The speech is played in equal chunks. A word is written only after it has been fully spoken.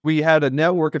We had a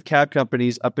network of cab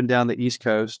companies up and down the East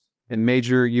Coast in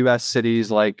major U.S.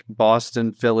 cities like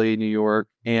Boston, Philly, New York,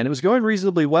 and it was going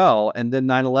reasonably well. And then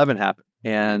 9/11 happened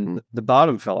and the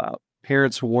bottom fell out.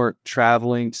 Parents weren't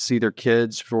traveling to see their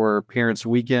kids for parents'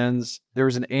 weekends. There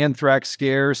was an anthrax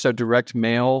scare, so direct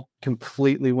mail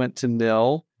completely went to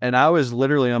nil. And I was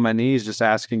literally on my knees just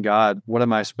asking God, what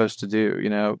am I supposed to do?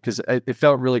 Because it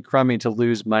felt really crummy to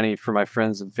lose money for my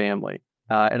friends and family.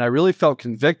 And I really felt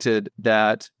convicted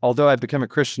that although I'd become a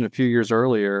Christian a few years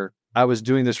earlier, I was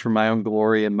doing this for my own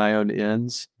glory and my own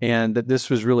ends, and that this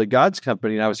was really God's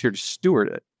company and I was here to steward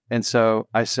it. And so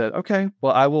I said, okay,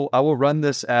 well, I will run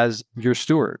this as your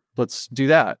steward. Let's do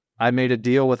that. I made a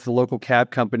deal with the local cab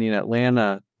company in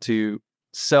Atlanta to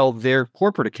sell their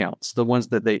corporate accounts, the ones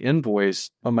that they invoice,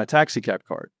 on my taxi cab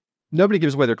card. Nobody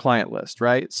gives away their client list,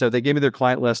 right? So they gave me their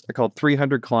client list. I called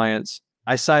 300 clients.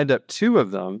 I signed up 2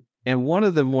 of them, and one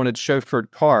of them wanted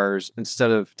chauffeured cars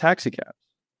instead of taxi cabs.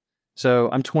 So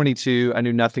I'm 22. I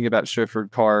knew nothing about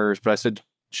chauffeured cars, but I said,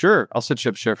 sure, I'll set you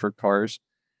up chauffeured cars.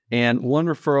 And one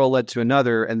referral led to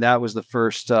another, and that was the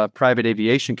first private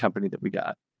aviation company that we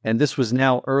got. And this was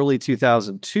now early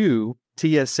 2002.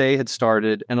 TSA had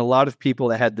started, and a lot of people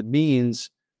that had the means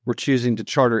were choosing to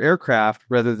charter aircraft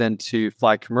rather than to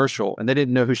fly commercial, and they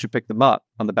didn't know who should pick them up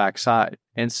on the backside.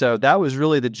 And so that was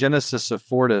really the genesis of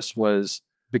Fortis, was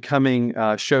becoming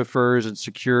chauffeurs and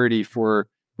security for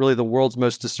really the world's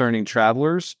most discerning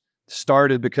travelers.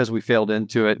 Started because we failed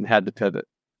into it and had to pivot.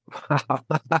 I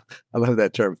love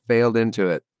that term, failed into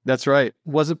it. That's right.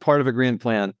 Wasn't part of a grand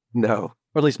plan. No.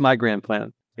 Or at least my grand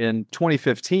plan. In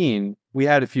 2015, we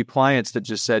had a few clients that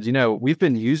just said, we've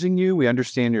been using you. We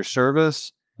understand your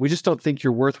service. We just don't think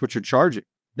you're worth what you're charging.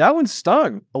 That one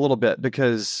stung a little bit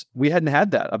because we hadn't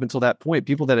had that up until that point.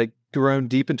 People that had grown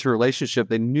deep into a relationship,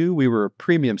 they knew we were a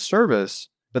premium service,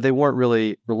 but they weren't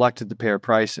really reluctant to pay our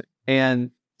pricing.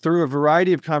 And through a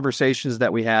variety of conversations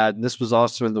that we had, and this was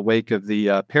also in the wake of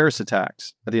the Paris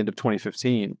attacks at the end of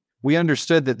 2015, we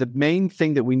understood that the main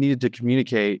thing that we needed to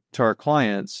communicate to our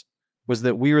clients was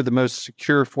that we were the most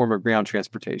secure form of ground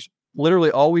transportation.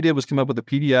 Literally, all we did was come up with a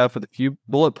PDF with a few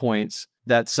bullet points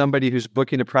that somebody who's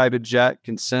booking a private jet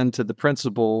can send to the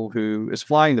principal who is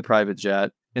flying the private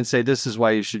jet and say, this is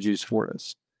why you should use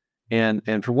Fortis. And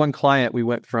for one client, we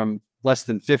went from less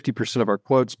than 50% of our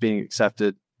quotes being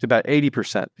accepted to about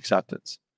 80% acceptance.